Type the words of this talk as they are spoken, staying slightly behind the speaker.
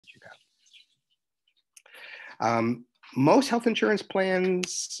Um, Most health insurance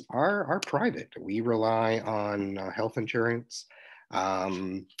plans are private. We rely on health insurance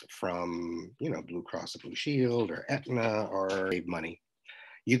from Blue Cross or Blue Shield or Aetna or save money.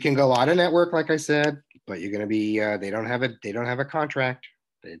 You can go out of network, like I said, but you're going to be they don't have a contract.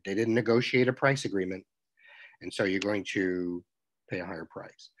 They didn't negotiate a price agreement, and so you're going to pay a higher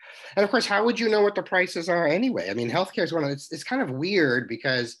price. And of course, how would you know what the prices are anyway? I mean, healthcare is it's kind of weird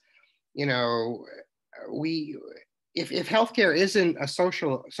because you know we if healthcare isn't a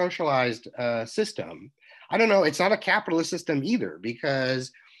socialized system, I don't know. It's not a capitalist system either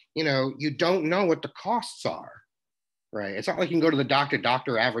because you don't know what the costs are, right? It's not like you can go to the doctor.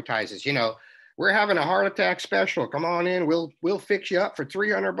 Doctor advertises, we're having a heart attack special. Come on in. We'll fix you up for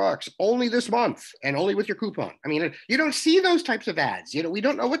 $300 only this month and only with your coupon. I mean, you don't see those types of ads. We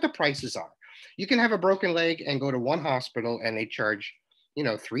don't know what the prices are. You can have a broken leg and go to one hospital and they charge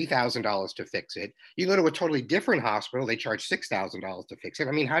 $3,000 to fix it. You go to a totally different hospital, they charge $6,000 to fix it.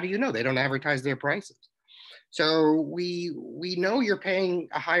 I mean, how do you know? They don't advertise their prices. So we know you're paying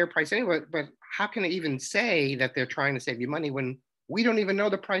a higher price anyway, but how can I even say that they're trying to save you money when we don't even know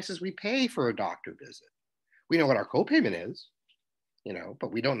the prices we pay for a doctor visit? We know what our copayment is,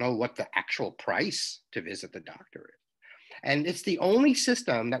 but we don't know what the actual price to visit the doctor is. And it's the only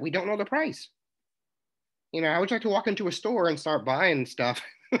system that we don't know the price. I would like to walk into a store and start buying stuff.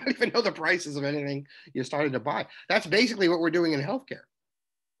 I don't even know the prices of anything you started to buy. That's basically what we're doing in healthcare.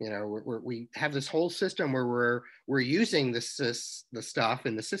 We have this whole system where we're using the stuff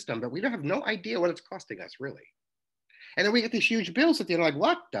in the system, but we don't have no idea what it's costing us really. And then we get these huge bills at the end, like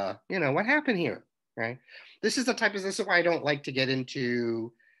what what happened here, right? This is why I don't like to get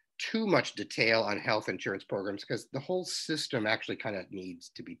into too much detail on health insurance programs because the whole system actually kind of needs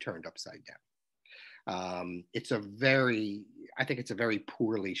to be turned upside down. I think it's a very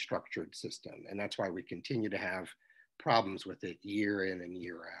poorly structured system, and that's why we continue to have problems with it year in and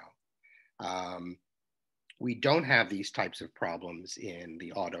year out. We don't have these types of problems in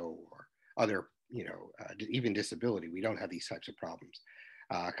the auto or other, even disability. We don't have these types of problems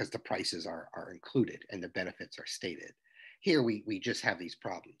because the prices are included and the benefits are stated. Here, we just have these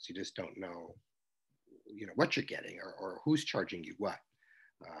problems. You just don't know, what you're getting or who's charging you what.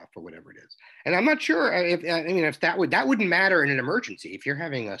 For whatever it is. And I'm not sure if that wouldn't matter in an emergency. If you're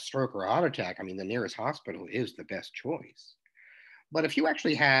having a stroke or a heart attack, I mean, the nearest hospital is the best choice. But if you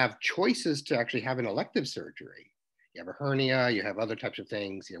actually have choices to actually have an elective surgery, you have a hernia, you have other types of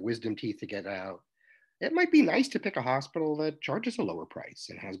things, you have wisdom teeth to get out, it might be nice to pick a hospital that charges a lower price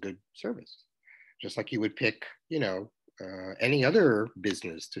and has good service. Just like you would pick, any other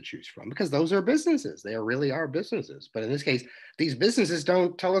business to choose from, because those are businesses. They really are businesses. But in this case, these businesses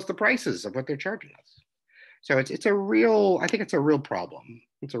don't tell us the prices of what they're charging us. So I think it's a real problem.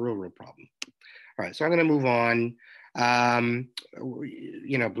 It's a real problem. All right, so I'm going to move on.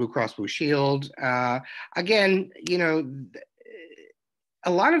 Blue Cross Blue Shield. Again,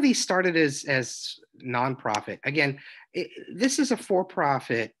 a lot of these started as nonprofit. Again, this is a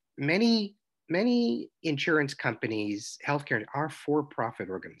for-profit. Many insurance companies, healthcare, are for-profit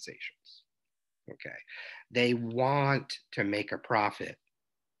organizations. Okay, they want to make a profit,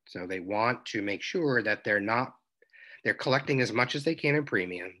 so they want to make sure that they're collecting as much as they can in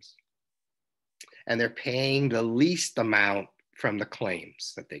premiums, and they're paying the least amount from the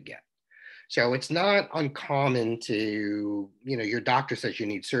claims that they get. So it's not uncommon to, your doctor says you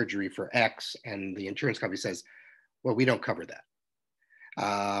need surgery for X, and the insurance company says, well, we don't cover that.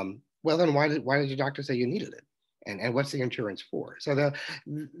 Well, then why did your doctor say you needed it? And what's the insurance for? So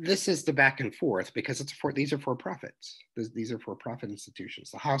this is the back and forth because these are for profits. These are for profit institutions,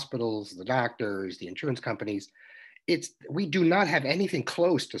 the hospitals, the doctors, the insurance companies. We do not have anything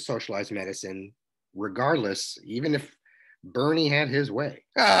close to socialized medicine, regardless, even if Bernie had his way,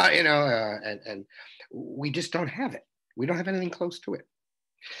 and we just don't have it. We don't have anything close to it.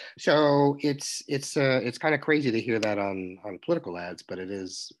 So it's kind of crazy to hear that on political ads, but it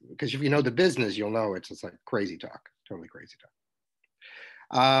is, because if you know the business, you'll know it's just like crazy talk, totally crazy talk.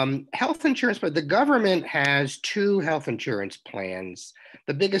 Health insurance, but the government has two health insurance plans.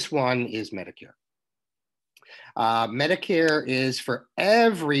 The biggest one is Medicare. Medicare is for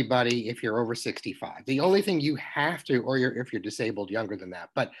everybody if you're over 65. The only thing you have to, or if you're disabled, younger than that,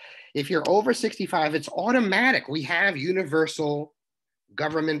 but if you're over 65, it's automatic. We have universal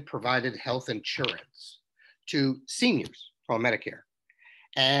government provided health insurance to seniors called Medicare.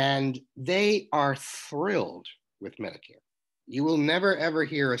 And they are thrilled with Medicare. You will never, ever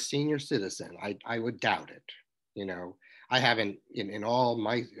hear a senior citizen, I would doubt it. I haven't, in all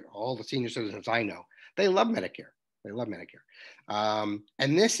the senior citizens I know, they love Medicare. They love Medicare.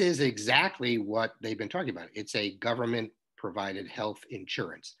 And this is exactly what they've been talking about. It's a government provided health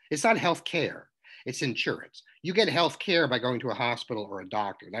insurance. It's not health care, it's insurance. You get health care by going to a hospital or a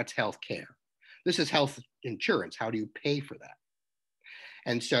doctor. That's health care. This is health insurance. How do you pay for that?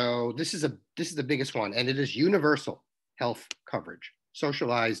 And so this is the biggest one, and it is universal health coverage,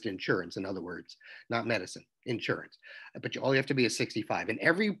 socialized insurance, in other words, not medicine, insurance. But all you have to be is 65, and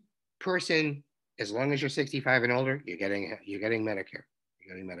every person, as long as you're 65 and older, you're getting Medicare. You're getting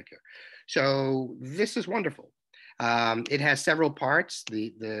Medicare. So this is wonderful. It has several parts.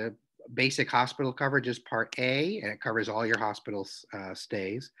 The basic hospital coverage is Part A, and it covers all your hospital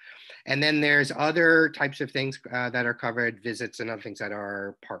stays. And then there's other types of things that are covered, visits and other things that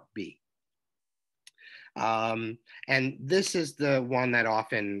are Part B. And this is the one that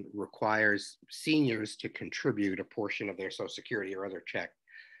often requires seniors to contribute a portion of their Social Security or other check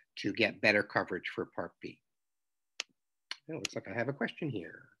to get better coverage for Part B. Oh, looks like I have a question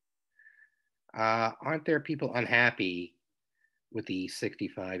here. Aren't there people unhappy with the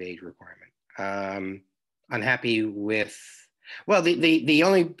 65 age requirement? Unhappy with, well, the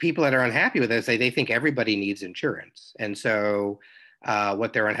only people that are unhappy with it is they think everybody needs insurance. And so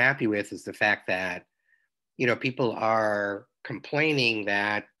what they're unhappy with is the fact that, you know, people are complaining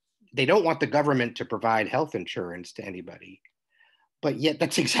that they don't want the government to provide health insurance to anybody. But yet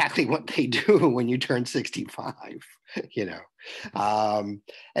that's exactly what they do when you turn 65, you know.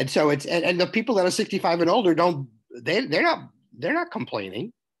 And so it's, and the people that are 65 and older they're not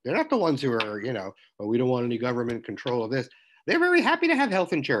complaining. They're not the ones who are, you know, oh, we don't want any government control of this. They're very happy to have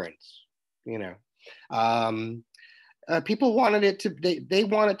health insurance, you know. People wanted it to, they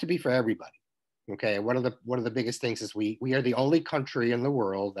want it to be for everybody. Okay, one of the biggest things is we are the only country in the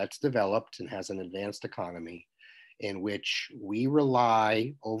world that's developed and has an advanced economy in which we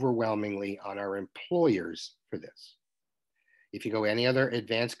rely overwhelmingly on our employers for this. If you go any other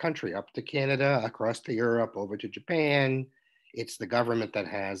advanced country, up to Canada, across to Europe, over to Japan, it's the government that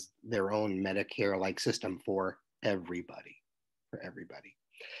has their own Medicare-like system for everybody,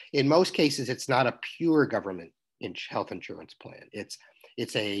 In most cases, it's not a pure government health insurance plan. It's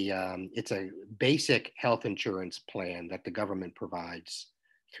a basic health insurance plan that the government provides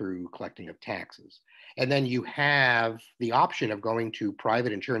through collecting of taxes. And then you have the option of going to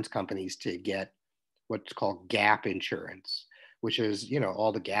private insurance companies to get what's called gap insurance, which is, you know,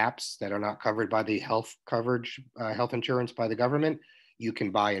 all the gaps that are not covered by the health insurance by the government. You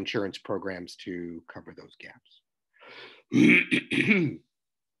can buy insurance programs to cover those gaps.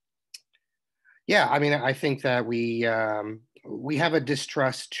 Yeah, I mean, I think that we have a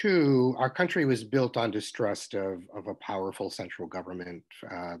distrust too. Our country was built on distrust of a powerful central government.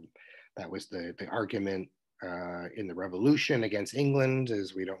 That was the argument in the revolution against England,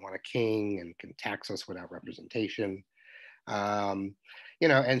 is we don't want a king and can tax us without representation. You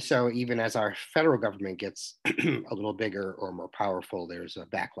know, and so even as our federal government gets a little bigger or more powerful, there's a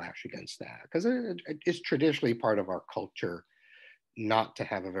backlash against that, because it's traditionally part of our culture not to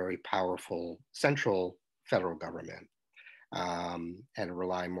have a very powerful central federal government, and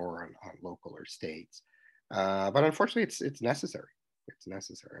rely more on local or states. But unfortunately, it's necessary. It's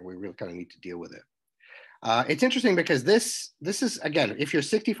necessary. We really kind of need to deal with it. It's interesting because this is, again, if you're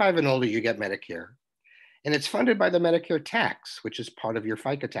 65 and older, you get Medicare. And it's funded by the Medicare tax, which is part of your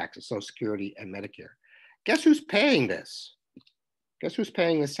FICA taxes, Social Security and Medicare. Guess who's paying this? Guess who's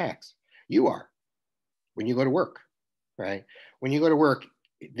paying this tax? You are, when you go to work, right? When you go to work,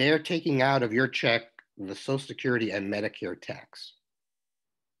 they're taking out of your check the Social Security and Medicare tax.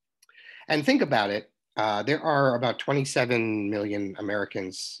 And think about it, there are about 27 million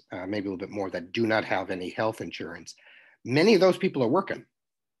Americans, maybe a little bit more, that do not have any health insurance. Many of those people are working.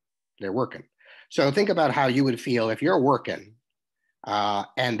 They're working. So think about how you would feel if you're working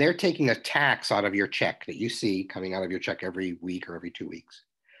and they're taking a tax out of your check that you see coming out of your check every week or every 2 weeks.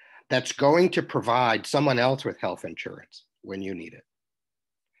 That's going to provide someone else with health insurance when you need it.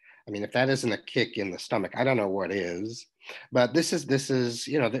 I mean, if that isn't a kick in the stomach, I don't know what is. But this is,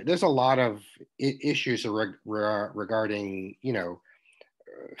 you know, there's a lot of issues regarding, you know,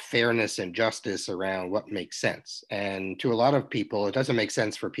 fairness and justice around what makes sense. And to a lot of people, it doesn't make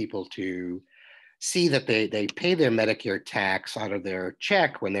sense for people to see that they pay their Medicare tax out of their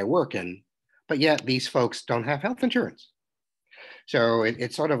check when they're working, but yet these folks don't have health insurance. So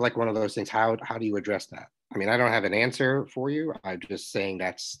it's sort of like one of those things. How do you address that? I mean, I don't have an answer for you. I'm just saying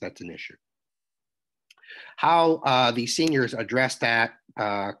that's an issue. How the seniors address that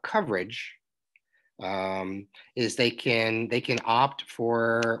coverage is they can opt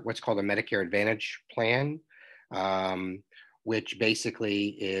for what's called a Medicare Advantage plan, which basically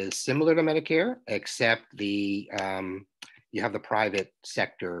is similar to Medicare, except you have the private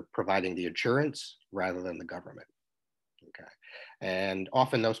sector providing the insurance rather than the government. Okay, and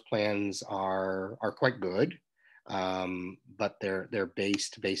often those plans are quite good, but they're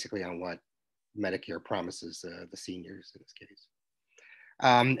based basically on what Medicare promises the seniors in this case.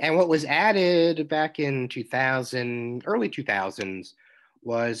 And what was added back in 2000, early 2000s,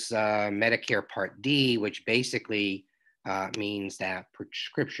 was Medicare Part D, which basically means that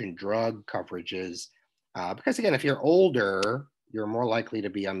prescription drug coverages, because again, if you're older, you're more likely to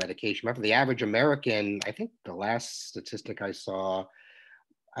be on medication. Remember, the average American, I think the last statistic I saw,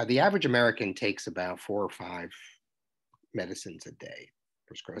 the average American takes about 4 or 5 medicines a day.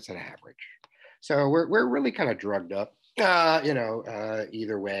 It's an average. So we're really kind of drugged up,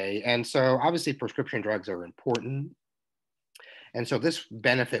 either way. And so obviously prescription drugs are important. And so this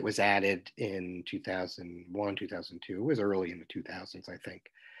benefit was added in 2001, 2002. It was early in the 2000s, I think.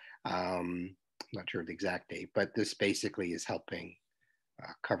 I'm not sure of the exact date, but this basically is helping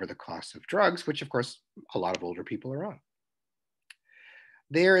cover the cost of drugs, which of course a lot of older people are on.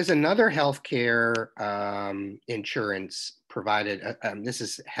 There is another healthcare insurance provided. This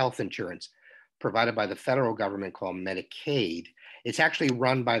is health insurance provided by the federal government called Medicaid. It's actually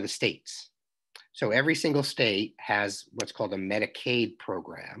run by the states. So every single state has what's called a Medicaid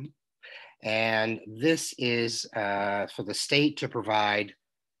program. And this is for the state to provide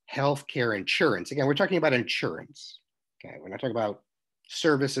healthcare insurance. Again, we're talking about insurance. Okay, we're not talking about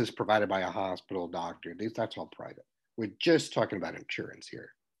services provided by a hospital, doctor. That's all private. We're just talking about insurance here.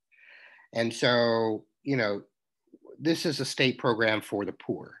 And so, this is a state program for the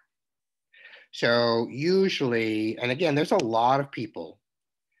poor. So usually, and again, there's a lot of people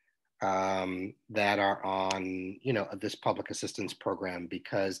that are on, this public assistance program,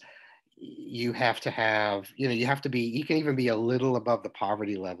 because you have to have, you have to be, you can even be a little above the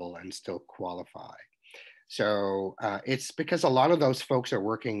poverty level and still qualify. So it's because a lot of those folks are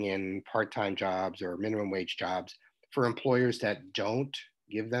working in part-time jobs or minimum wage jobs for employers that don't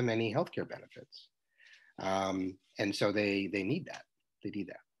give them any healthcare benefits. And so they need that. They need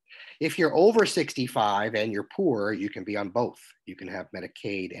that. If you're over 65 and you're poor, you can be on both. You can have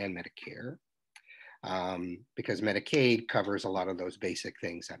Medicaid and Medicare, because Medicaid covers a lot of those basic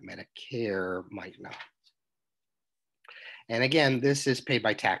things that Medicare might not. And again, this is paid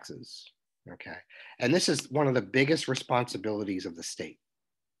by taxes, okay? And this is one of the biggest responsibilities of the state,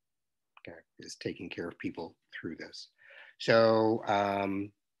 okay, is taking care of people through this. So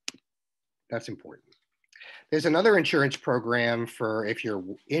that's important. There's another insurance program for if you're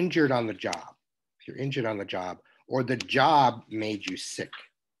injured on the job, or the job made you sick.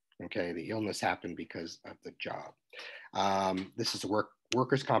 Okay, the illness happened because of the job. This is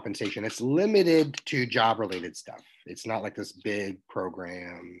workers' compensation. It's limited to job-related stuff. It's not like this big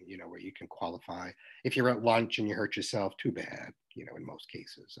program, where you can qualify. If you're at lunch and you hurt yourself, too bad, in most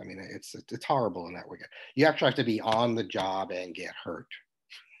cases. I mean, it's horrible in that way. You actually have to be on the job and get hurt.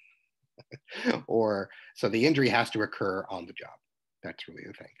 So the injury has to occur on the job. That's really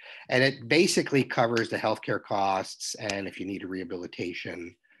the thing. And it basically covers the healthcare costs. And if you need a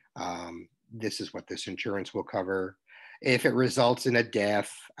rehabilitation, this is what this insurance will cover. If it results in a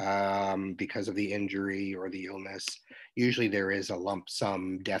death because of the injury or the illness, usually there is a lump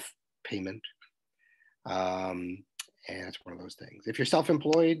sum death payment. And it's one of those things. If you're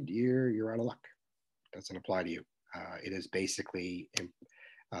self-employed, you're out of luck. It doesn't apply to you. It is basically,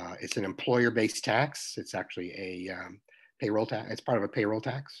 it's an employer-based tax. It's actually a payroll tax. It's part of a payroll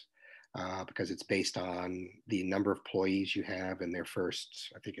tax because it's based on the number of employees you have in their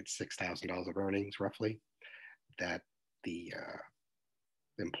first, I think it's $6,000 of earnings roughly, that the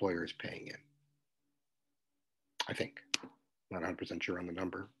employer is paying in. I think, not 100% sure on the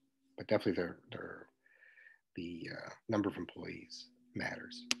number, but definitely the number of employees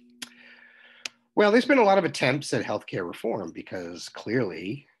matters. Well, there's been a lot of attempts at healthcare reform because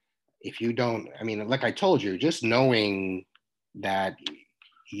clearly, if you don't, I mean, like I told you, just knowing that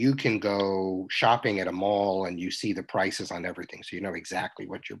you can go shopping at a mall and you see the prices on everything, so you know exactly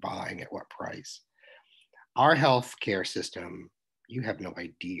what you're buying at what price. Our healthcare system, you have no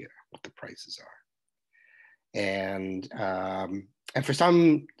idea what the prices are. And for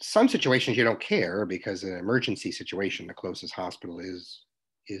some situations you don't care because an emergency situation, the closest hospital is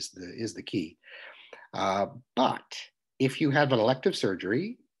the key. But if you have an elective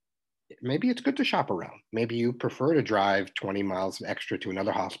surgery, maybe it's good to shop around. Maybe you prefer to drive 20 miles extra to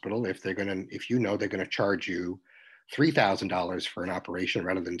another hospital if you know they're gonna charge you $3,000 for an operation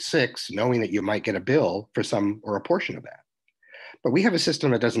rather than $6,000, knowing that you might get a bill for some or a portion of that. But we have a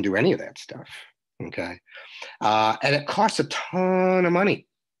system that doesn't do any of that stuff. Okay. And it costs a ton of money.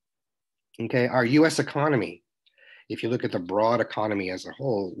 Okay. Our US economy, if you look at the broad economy as a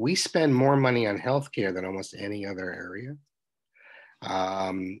whole, we spend more money on healthcare than almost any other area.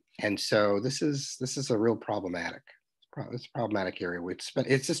 And so this is a real problematic. It's a problematic area.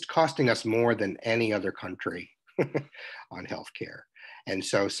 It's just costing us more than any other country on healthcare, and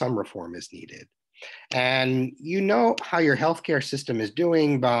so some reform is needed. And you know how your healthcare system is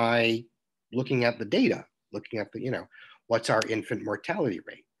doing by looking at the data, looking at what's our infant mortality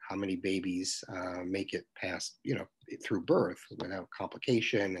rate? How many babies make it past, through birth without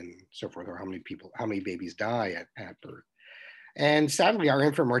complication and so forth, or how many babies die at birth? And sadly, our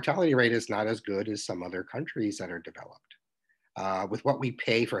infant mortality rate is not as good as some other countries that are developed. With what we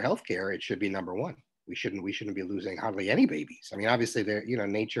pay for healthcare, it should be number one. We shouldn't be losing hardly any babies. I mean, obviously,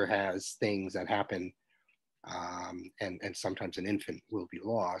 nature has things that happen, and sometimes an infant will be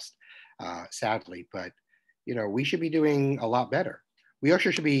lost, sadly. But we should be doing a lot better. We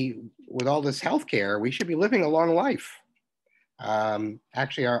also should be, with all this healthcare, we should be living a long life.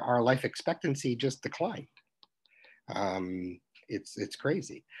 Actually, our life expectancy just declined. It's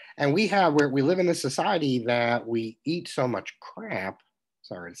crazy. And we live in a society that we eat so much crap,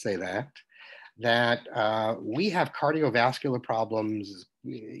 sorry to say that we have cardiovascular problems,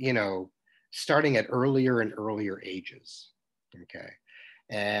 starting at earlier and earlier ages. Okay.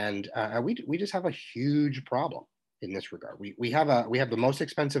 And we just have a huge problem in this regard. We have the most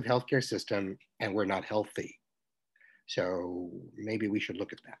expensive healthcare system, and we're not healthy. So maybe we should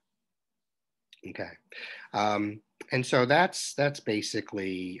look at that. Okay. And so that's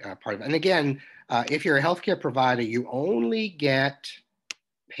basically part of it. And again, if you're a healthcare provider, you only get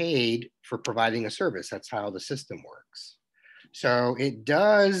paid for providing a service. That's how the system works. So it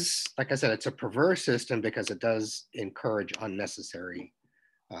does, like I said, it's a perverse system because it does encourage unnecessary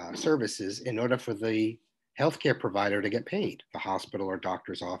services in order for the healthcare provider to get paid. The hospital or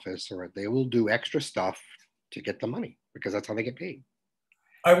doctor's office, or they will do extra stuff to get the money because that's how they get paid.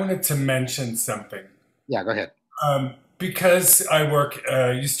 I wanted to mention something. Yeah, go ahead. Because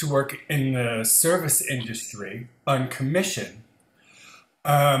I used to work in the service industry on commission,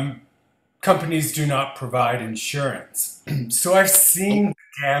 um, companies do not provide insurance. So I've seen the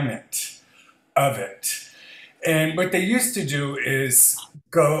gamut of it. And what they used to do is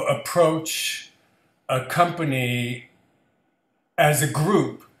go approach a company as a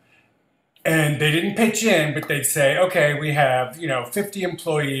group, and they didn't pitch in, but they'd say, okay, we have, 50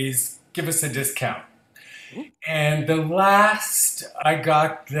 employees, give us a discount. And the last I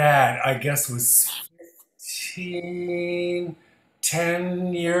got that, I guess, was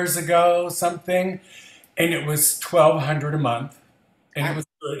 10 years ago, something. And it was 1,200 a month. And it Wow. was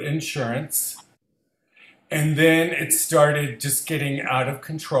good insurance. And then it started just getting out of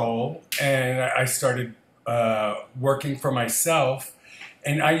control. And I started working for myself.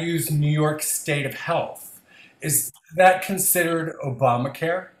 And I use New York State of Health. Is that considered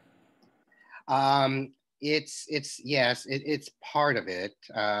Obamacare? Um, it's yes, it's part of it.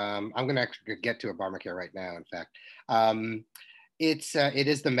 I'm going to actually get to Obamacare right now. In fact, it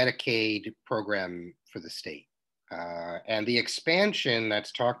is the Medicaid program for the state, and the expansion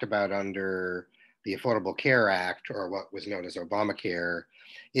that's talked about under the Affordable Care Act, or what was known as Obamacare,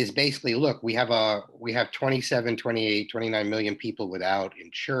 is basically, look, we have 27, 28, 29 million people without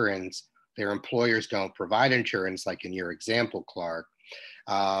insurance. Their employers don't provide insurance, like in your example, Clark.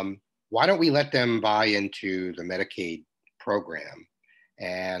 Um, why don't we let them buy into the Medicaid program,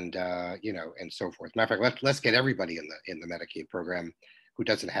 and and so forth? Matter of fact, let's get everybody in the Medicaid program who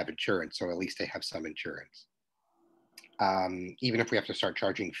doesn't have insurance, so at least they have some insurance. Even if we have to start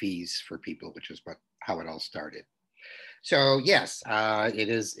charging fees for people, which is how it all started. So yes, it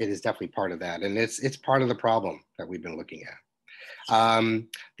is definitely part of that, and it's part of the problem that we've been looking at.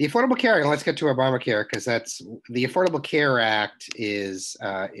 The Affordable Care Act, and let's get to Obamacare, because that's the Affordable Care Act is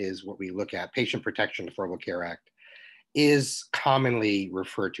what we look at. Patient Protection Affordable Care Act is commonly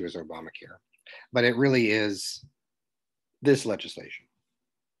referred to as Obamacare, but it really is this legislation.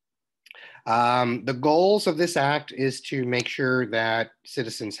 The goals of this act is to make sure that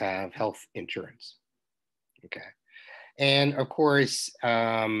citizens have health insurance. Okay, and of course,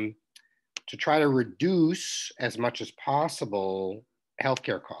 to try to reduce as much as possible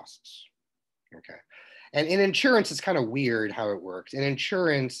healthcare costs. Okay. And in insurance, it's kind of weird how it works. In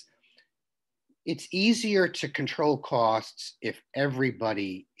insurance, it's easier to control costs if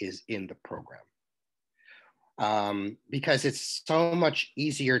everybody is in the program, because it's so much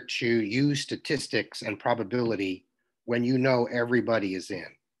easier to use statistics and probability when you know everybody is in.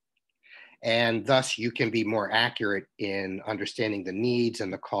 And thus, you can be more accurate in understanding the needs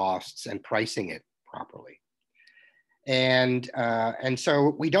and the costs and pricing it properly. And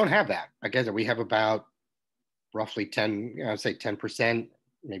so we don't have that. Again, we have about roughly 10, I'd say 10%,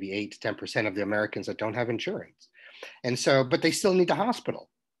 maybe 8 to 10% of the Americans that don't have insurance. And so, but they still need the hospital.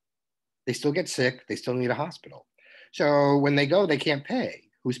 They still get sick. They still need a hospital. So when they go, they can't pay.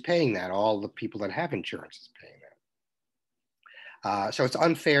 Who's paying that? All the people that have insurance is paying that. So it's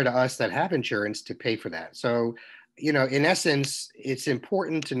unfair to us that have insurance to pay for that. So, you know, in essence, it's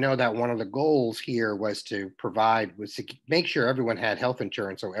important to know that one of the goals here was to make sure everyone had health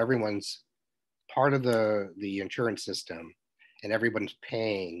insurance, so everyone's part of the insurance system and everyone's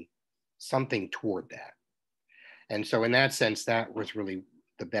paying something toward that. And so in that sense, that was really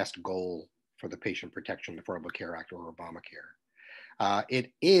the best goal for the Patient Protection Affordable Care Act, or Obamacare.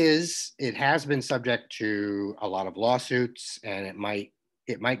 It has been subject to a lot of lawsuits, and it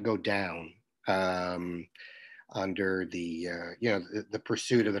might go down under the the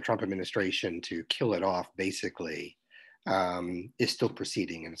pursuit of the Trump administration to kill it off. Basically, is still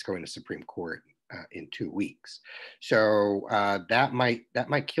proceeding, and it's going to Supreme Court in 2 weeks. So that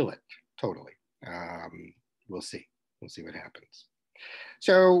might kill it totally. We'll see. We'll see what happens.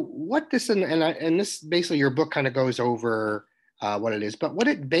 So what this and this basically, your book kind of goes over what it is, but what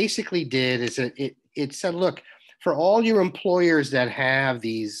it basically did is it said, look, for all your employers that have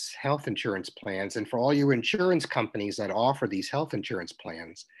these health insurance plans, and for all your insurance companies that offer these health insurance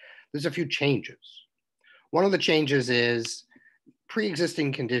plans, there's a few changes. One of the changes is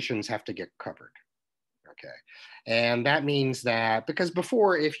pre-existing conditions have to get covered. Okay. And that means that, because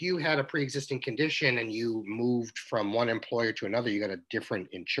before, if you had a pre-existing condition and you moved from one employer to another, you got a different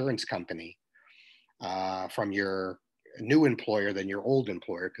insurance company from your new employer than your old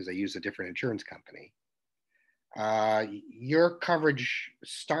employer, because they use a different insurance company. Your coverage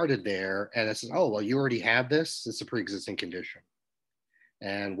started there, and it says, oh, well, you already have this. It's a pre-existing condition.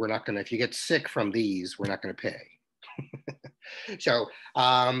 And we're not going to, if you get sick from these, we're not going to pay. So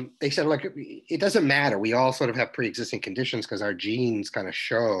they said, look, it doesn't matter. We all sort of have pre-existing conditions because our genes kind of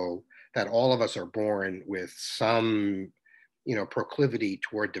show that all of us are born with some, proclivity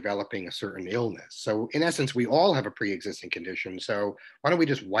toward developing a certain illness. So in essence, we all have a pre-existing condition. So why don't we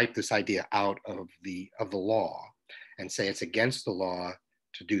just wipe this idea out of the law and say it's against the law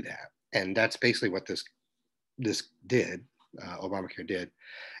to do that? And that's basically what this did. Obamacare did.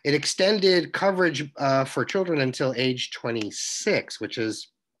 It extended coverage for children until age 26, which is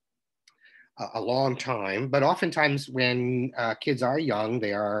a long time. But oftentimes when kids are young,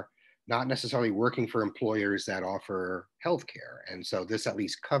 they are not necessarily working for employers that offer health care. And so this at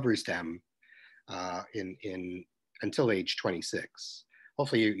least covers them in until age 26.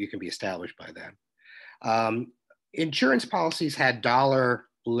 Hopefully you can be established by then. Insurance policies had dollar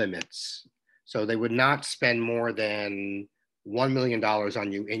limits. So they would not spend more than $1 million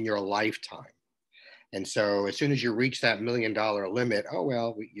on you in your lifetime. And so as soon as you reach that $1 million limit, oh,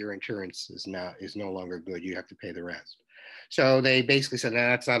 well, your insurance is no longer good. You have to pay the rest. So they basically said, nah,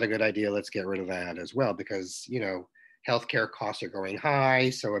 that's not a good idea. Let's get rid of that as well, because, healthcare costs are going high.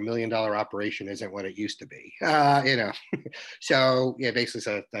 So $1 million operation isn't what it used to be, So yeah, basically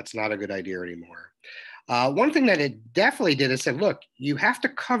said that's not a good idea anymore. One thing that it definitely did is said, look, you have to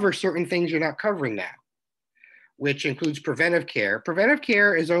cover certain things you're not covering now, which includes preventive care. Preventive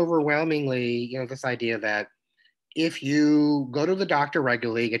care is overwhelmingly, this idea that if you go to the doctor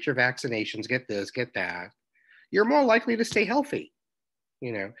regularly, get your vaccinations, get this, get that, you're more likely to stay healthy,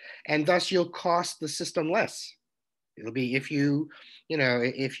 and thus you'll cost the system less. It'll be if you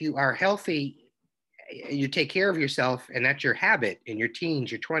are healthy, you take care of yourself, and that's your habit in your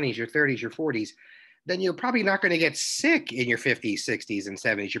teens, your 20s, your 30s, your 40s, then you're probably not going to get sick in your 50s, 60s, and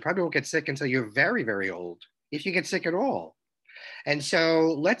 70s. You probably won't get sick until you're very, very old, if you get sick at all. And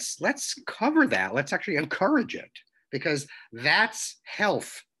so let's cover that. Let's actually encourage it, because that's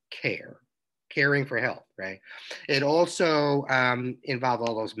health care, caring for health, right? It also involves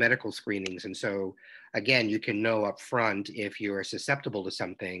all those medical screenings. And so again, you can know up front if you're susceptible to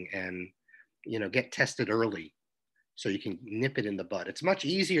something and, get tested early so you can nip it in the bud. It's much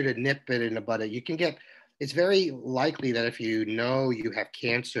easier to nip it in the bud. It's very likely that if you know you have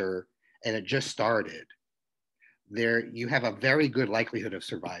cancer and it just started, you have a very good likelihood of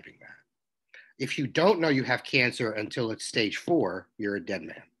surviving that. If you don't know you have cancer until it's stage 4, you're a dead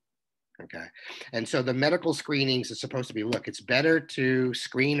man. Okay. And so the medical screenings is supposed to be, look, it's better to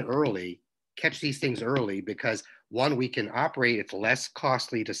screen early, catch these things early, because one, we can operate, it's less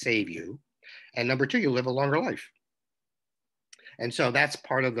costly to save you. And number 2, you live a longer life. And so that's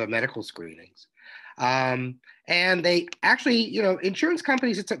part of the medical screenings. And they actually, insurance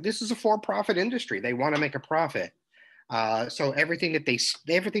companies, this is a for-profit industry. They want to make a profit. So everything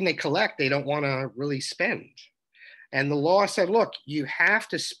they collect, they don't want to really spend. And the law said, look, you have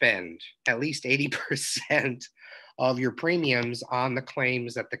to spend at least 80% of your premiums on the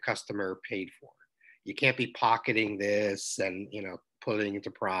claims that the customer paid for. You can't be pocketing this and, you know, putting it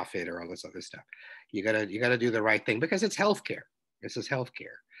into profit or all this other stuff. You gotta do the right thing because it's healthcare. This is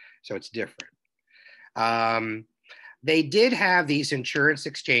healthcare, so it's different. They did have these insurance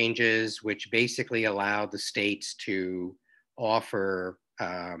exchanges, which basically allowed the states to offer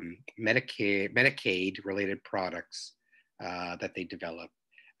Medicaid related products that they develop,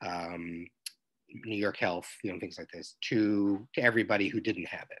 New York Health, you know, things like this, to everybody who didn't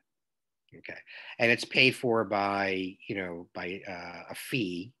have it. Okay, and it's paid for by, you know, by a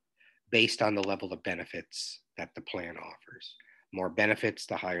fee based on the level of benefits that the plan offers. More benefits,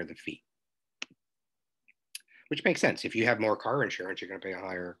 the higher the fee, which makes sense. If you have more car insurance, you're going to pay a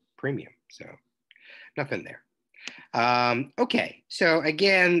higher premium. So nothing there. Okay, so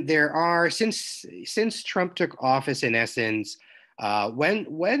again, there are, since Trump took office, in essence,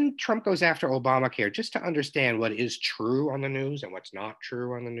 when Trump goes after Obamacare, just to understand what is true on the news and what's not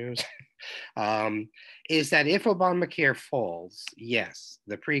true on the news, is that if Obamacare falls, yes,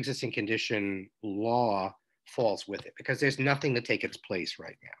 the pre-existing condition law falls with it because there's nothing to take its place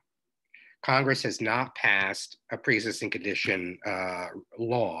right now. Congress has not passed a pre-existing condition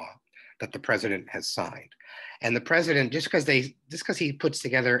law that the president has signed. And the president, just because he puts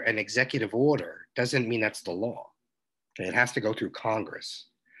together an executive order doesn't mean that's the law. Okay? It has to go through Congress.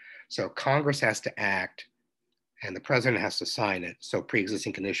 So Congress has to act and the president has to sign it so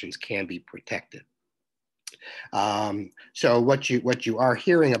pre-existing conditions can be protected. So what you are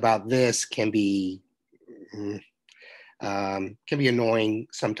hearing about this can be annoying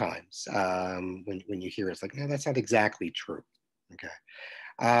sometimes when you hear it. It's like, no, that's not exactly true. Okay.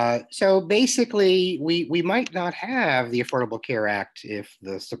 So basically, we might not have the Affordable Care Act if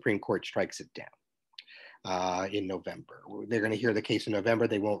the Supreme Court strikes it down in November. They're going to hear the case in November.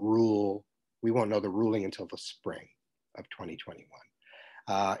 They won't rule. We won't know the ruling until the spring of 2021.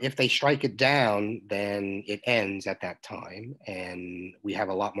 If they strike it down, then it ends at that time, and we have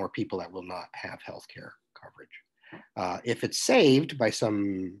a lot more people that will not have health care coverage. If it's saved by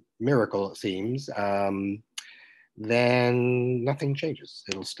some miracle, it seems, then nothing changes.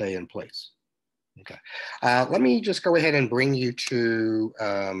 It'll stay in place. Okay. Let me just go ahead and bring you to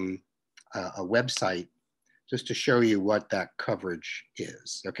a website just to show you what that coverage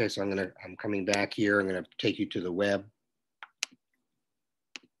is. Okay, so I'm coming back here. I'm gonna take you to the web.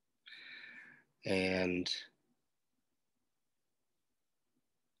 And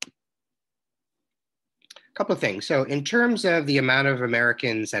a couple of things. So in terms of the amount of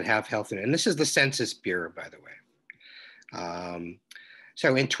Americans that have health, and this is the Census Bureau, by the way.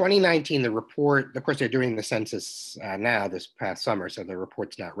 So in 2019, the report, of course, they're doing the census now this past summer, so the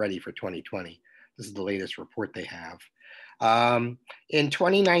report's not ready for 2020. This is the latest report they have. In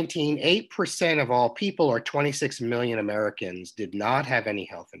 2019, 8% of all people, or 26 million Americans, did not have any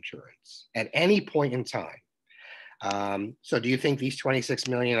health insurance at any point in time. So do you think these 26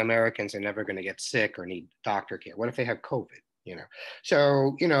 million Americans are never going to get sick or need doctor care? What if they have COVID? You know,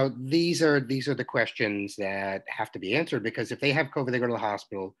 so, you know, these are the questions that have to be answered, because if they have COVID, they go to the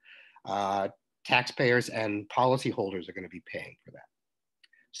hospital, taxpayers and policyholders are going to be paying for that.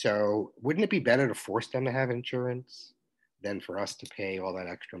 So wouldn't it be better to force them to have insurance than for us to pay all that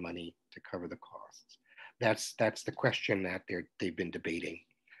extra money to cover the costs? That's the question that they've been debating.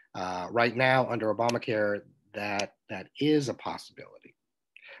 Right now, under Obamacare, that is a possibility.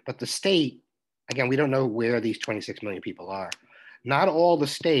 But the state, again, we don't know where these 26 million people are. Not all the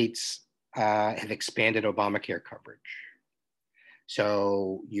states have expanded Obamacare coverage.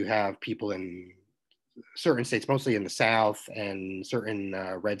 So you have people in certain states, mostly in the South, and certain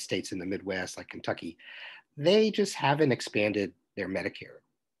red states in the Midwest, like Kentucky. They just haven't expanded their Medicare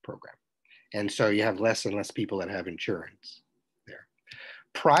program. And so you have less and less people that have insurance there.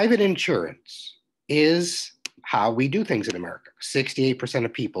 Private insurance is how we do things in America. 68%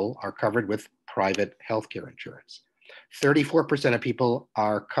 of people are covered with private healthcare insurance. 34% of people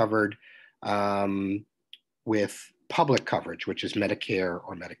are covered with public coverage, which is Medicare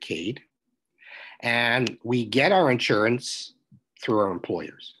or Medicaid. And we get our insurance through our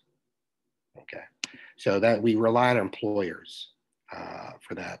employers. Okay, so that we rely on employers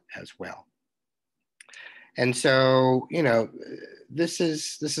for that as well. And so, you know, this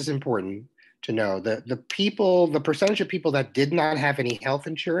is important to know. The percentage of people that did not have any health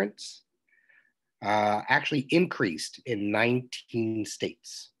insurance actually increased in 19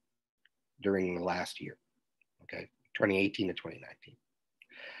 states during the last year, okay, 2018 to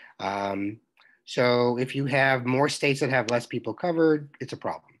 2019. So if you have more states that have less people covered, it's a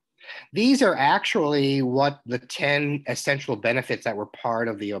problem. These are actually what the 10 essential benefits that were part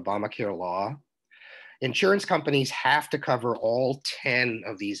of the Obamacare law. Insurance companies have to cover all 10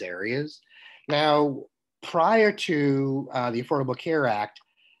 of these areas. Now, prior to the Affordable Care Act,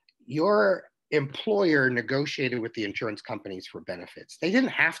 your employer negotiated with the insurance companies for benefits. They didn't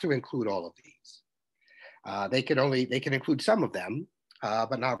have to include all of these. They can include some of them,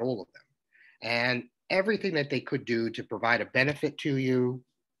 but not all of them. And everything that they could do to provide a benefit to you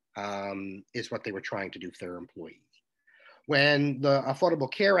is what they were trying to do for their employees. When the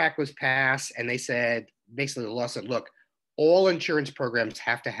Affordable Care Act was passed, and they said, basically the law said, look, all insurance programs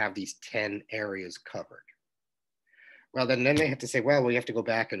have to have these 10 areas covered. Well, then they have to say, well, we have to go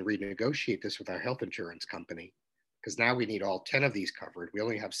back and renegotiate this with our health insurance company, because now we need all 10 of these covered. We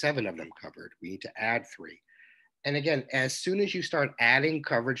only have 7 of them covered. We need to add 3. And again, as soon as you start adding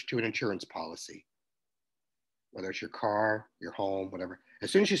coverage to an insurance policy, whether it's your car, your home, whatever,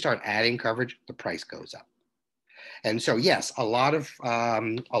 as soon as you start adding coverage, the price goes up. And so, yes, a lot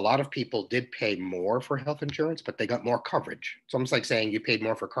of people did pay more for health insurance, but they got more coverage. It's almost like saying you paid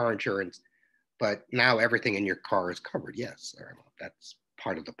more for car insurance, but now everything in your car is covered. Yes, that's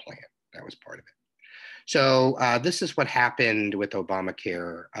part of the plan. That was part of it. So this is what happened with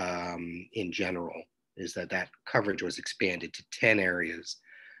Obamacare in general, is that coverage was expanded to 10 areas.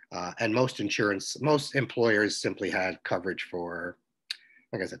 And most employers simply had coverage for,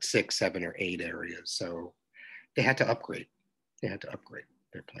 like I said, 6, 7, or 8 areas. So they had to upgrade. They had to upgrade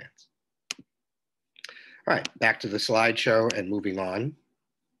their plans. All right, back to the slideshow and moving on.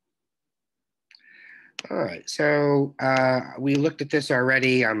 All right, so we looked at this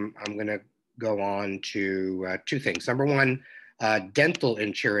already. I'm going to go on to 2 things. Number one, dental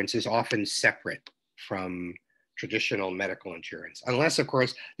insurance is often separate from traditional medical insurance, unless, of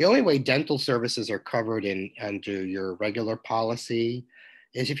course, the only way dental services are covered under your regular policy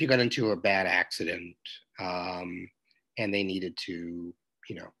is if you got into a bad accident and they needed to,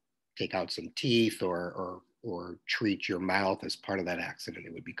 take out some teeth or treat your mouth as part of that accident,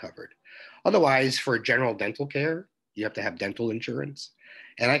 it would be covered. Otherwise, for general dental care, you have to have dental insurance.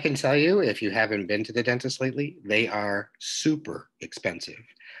 And I can tell you, if you haven't been to the dentist lately, they are super expensive.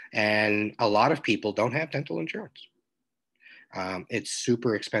 And a lot of people don't have dental insurance. It's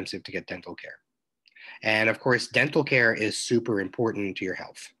super expensive to get dental care. And of course, dental care is super important to your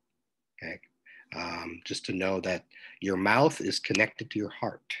health. Okay. Just to know that your mouth is connected to your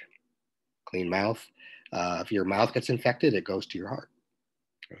heart. Clean mouth. If your mouth gets infected, it goes to your heart.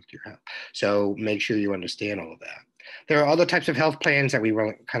 So make sure you understand all of that. There are other types of health plans that we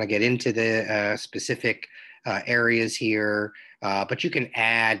won't kind of get into the specific areas here, but you can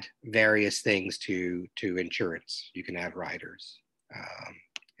add various things to insurance. You can add riders,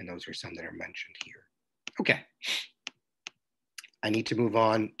 and those are some that are mentioned here. Okay. I need to move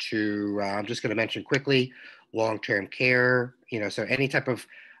on to, I'm just going to mention quickly, long-term care, so any type of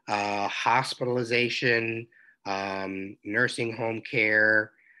hospitalization, nursing home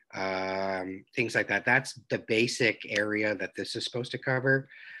care, things like that. That's the basic area that this is supposed to cover.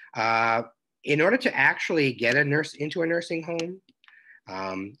 In order to actually get a nurse into a nursing home,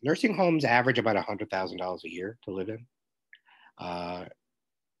 nursing homes average about $100,000 a year to live in.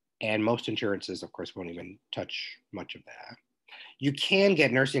 And most insurances, of course, won't even touch much of that. You can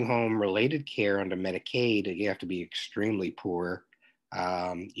get nursing home related care under Medicaid. You have to be extremely poor.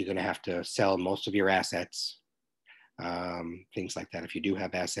 You're going to have to sell most of your assets, things like that, if you do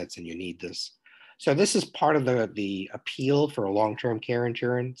have assets and you need this. So this is part of the appeal for a long-term care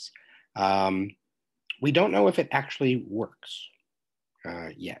insurance. We don't know if it actually works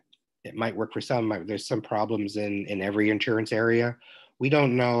yet. It might work for some. There's some problems in every insurance area. We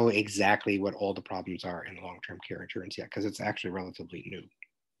don't know exactly what all the problems are in long-term care insurance yet, because it's actually relatively new.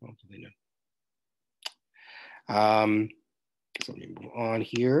 So let me move on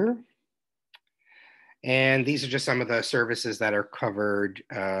here. And these are just some of the services that are covered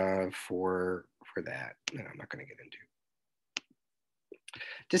for that, and I'm not going to get into.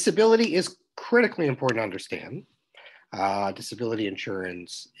 Disability is critically important to understand. Disability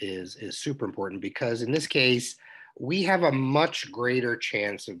insurance is super important because in this case, we have a much greater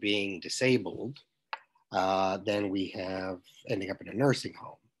chance of being disabled than we have ending up in a nursing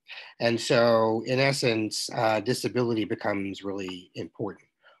home. And so in essence, disability becomes really important.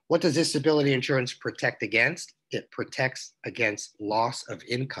 What does disability insurance protect against? It protects against loss of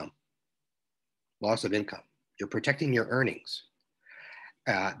income. Loss of income. You're protecting your earnings.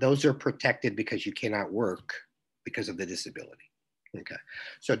 Those are protected because you cannot work because of the disability. Okay,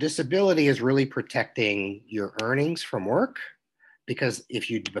 so disability is really protecting your earnings from work because if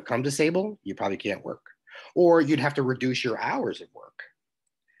you become disabled, you probably can't work, or you'd have to reduce your hours of work.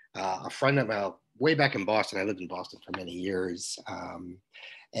 A friend of mine, way back in Boston, I lived in Boston for many years.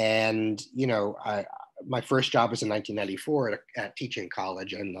 And, you know, my first job was in 1994 at teaching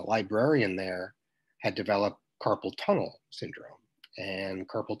college, and the librarian there had developed carpal tunnel syndrome. And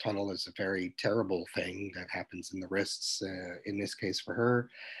carpal tunnel is a very terrible thing that happens in the wrists, in this case for her.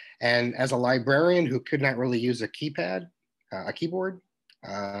 And as a librarian who could not really use a keyboard,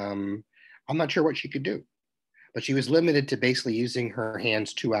 I'm not sure what she could do, but she was limited to basically using her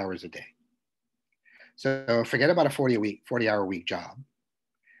hands 2 hours a day. So forget about a 40-hour week job.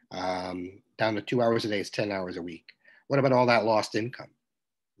 Down to 2 hours a day is 10 hours a week. What about all that lost income?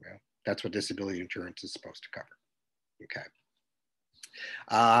 Well, that's what disability insurance is supposed to cover. Okay.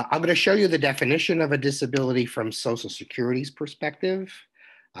 I'm going to show you the definition of a disability from Social Security's perspective,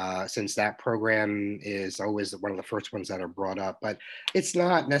 since that program is always one of the first ones that are brought up, but it's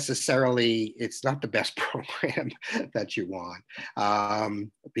not necessarily, it's not the best program that you want,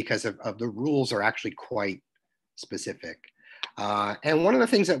 because of the rules are actually quite specific. And one of the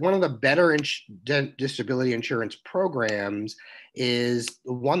things that one of the better disability insurance programs is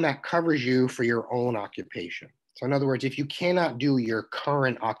the one that covers you for your own occupation. So in other words, if you cannot do your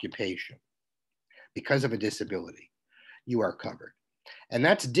current occupation because of a disability, you are covered. And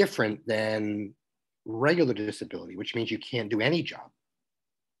that's different than regular disability, which means you can't do any job.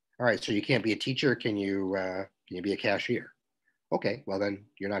 All right, so you can't be a teacher. Can you be a cashier? Okay, well then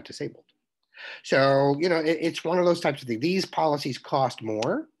you're not disabled. So, you know, it's one of those types of things. These policies cost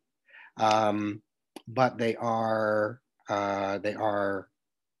more, but they are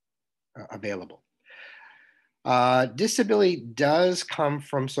available. Disability does come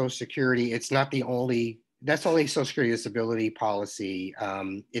from Social Security. It's not the only, that's only Social Security disability policy.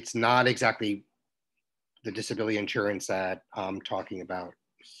 It's not exactly the disability insurance that I'm talking about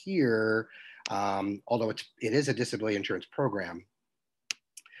here, although it is a disability insurance program.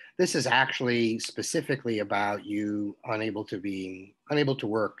 This is actually specifically about you unable to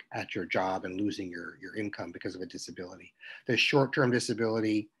work at your job and losing your income because of a disability. There's short-term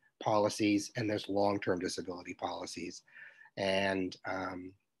disability policies and there's long-term disability policies, and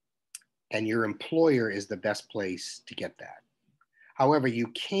your employer is the best place to get that. However, you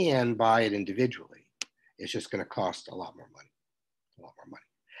can buy it individually. It's just going to cost a lot more money,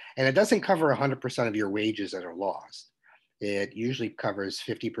 and it doesn't cover 100% of your wages that are lost. It usually covers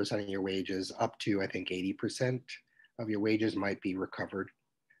 50% of your wages, up to, I think, 80% of your wages might be recovered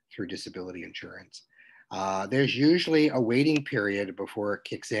through disability insurance. There's usually a waiting period before it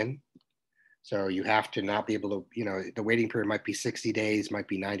kicks in. So you have to not be able to, you know, the waiting period might be 60 days, might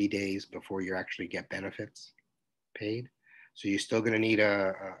be 90 days before you actually get benefits paid. So you're still going to need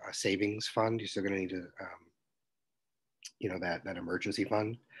a savings fund. You're still going to need that emergency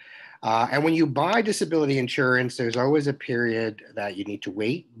fund. And when you buy disability insurance, there's always a period that you need to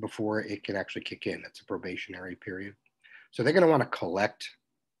wait before it can actually kick in. It's a probationary period. So they're going to want to collect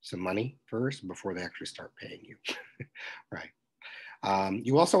some money first before they actually start paying you, right?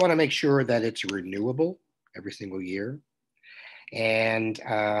 You also want to make sure that it's renewable every single year, and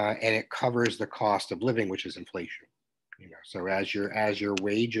it covers the cost of living, which is inflation. You know, so as your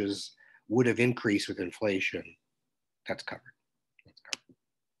wages would have increased with inflation, that's covered.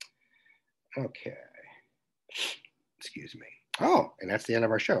 Okay, excuse me. Oh, and that's the end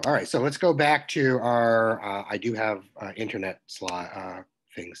of our show. All right, so let's go back to our, I do have internet slide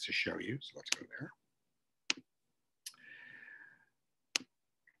things to show you, so let's go there.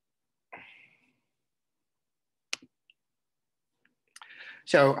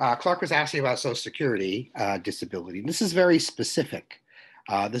 So Clark was asking about Social Security disability. This is very specific.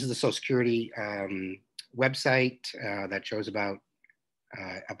 This is the Social Security website that shows about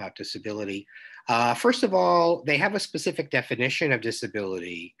disability. First of all, they have a specific definition of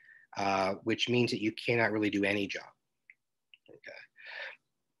disability, which means that you cannot really do any job. Okay.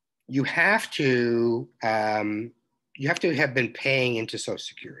 You have to have been paying into Social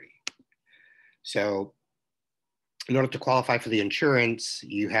Security. So in order to qualify for the insurance,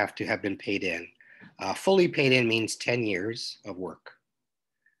 you have to have been paid in. Fully paid in means 10 years of work.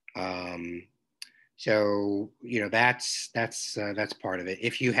 So, you know, that's part of it.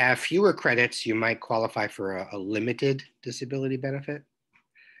 If you have fewer credits, you might qualify for a limited disability benefit,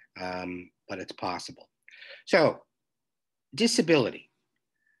 but it's possible. So, disability.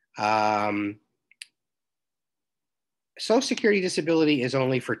 Social Security disability is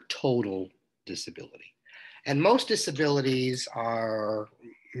only for total disability. And most disabilities are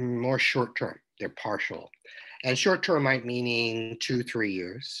more short-term. They're partial. And short-term might meaning 2-3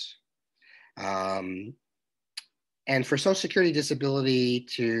 years. And for Social Security disability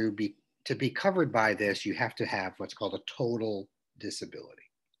to be covered by this, you have to have what's called a total disability,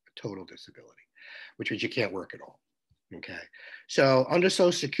 which means you can't work at all. Okay. So under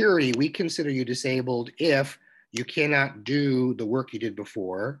Social Security, we consider you disabled if you cannot do the work you did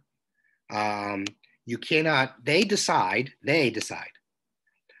before. You cannot, they decide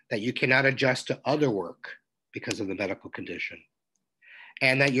that you cannot adjust to other work because of the medical condition,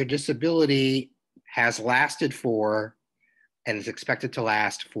 and that your disability has lasted for and is expected to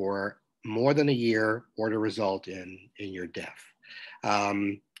last for more than a year or to result in your death.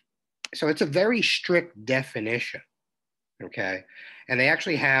 So it's a very strict definition, okay? And they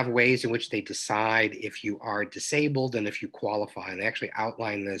actually have ways in which they decide if you are disabled and if you qualify. And they actually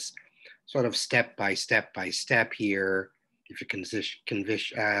outline this sort of step by step here. If you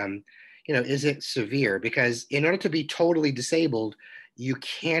is it severe? Because in order to be totally disabled, you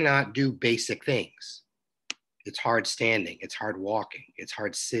cannot do basic things. It's hard standing, it's hard walking, it's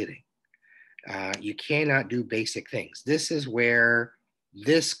hard sitting. You cannot do basic things. This is where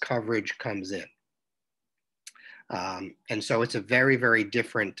this coverage comes in. And so it's a very, very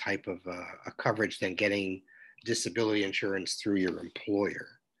different type of a coverage than getting disability insurance through your employer,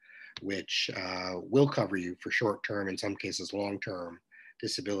 which will cover you for short-term, in some cases long-term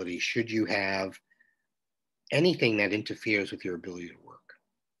disability, should you have anything that interferes with your ability to work.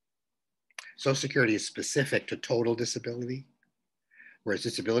 Social Security is specific to total disability, whereas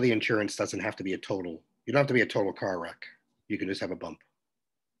disability insurance doesn't have to be a total, you don't have to be a total car wreck. You can just have a bump,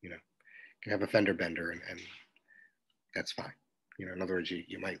 you can have a fender bender and that's fine. In other words,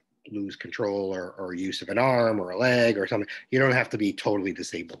 you might lose control or use of an arm or a leg or something. You don't have to be totally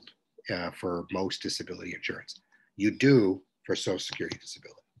disabled for most disability insurance. You do for Social Security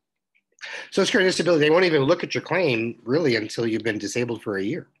disability. Social Security disability, they won't even look at your claim really until you've been disabled for a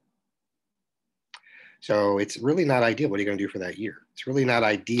year. So it's really not ideal. What are you going to do for that year? It's really not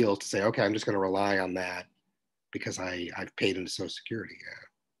ideal to say, okay, I'm just going to rely on that because I've paid into Social Security.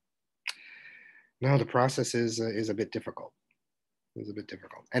 No, the process is a bit difficult. It's a bit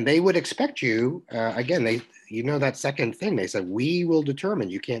difficult. And they would expect you, again, that second thing, they said, we will determine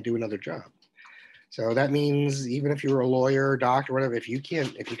you can't do another job. So that means even if you're a lawyer, doctor, whatever, if you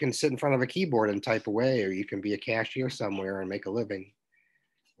can sit in front of a keyboard and type away, or you can be a cashier somewhere and make a living,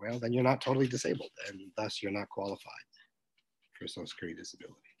 well, then you're not totally disabled, and thus you're not qualified for Social Security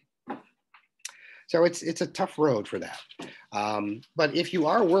disability. So it's a tough road for that. But if you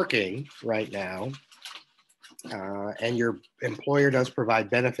are working right now and your employer does provide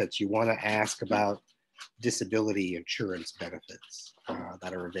benefits, you want to ask about disability insurance benefits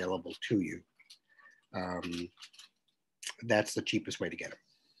that are available to you. That's the cheapest way to get them.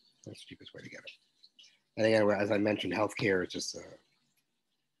 And again, as I mentioned, healthcare is just,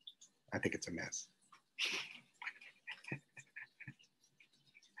 I think it's a mess.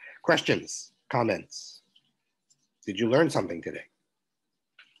 Questions, comments? Did you learn something today?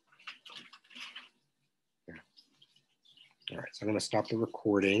 Yeah. All right, so I'm going to stop the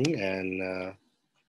recording and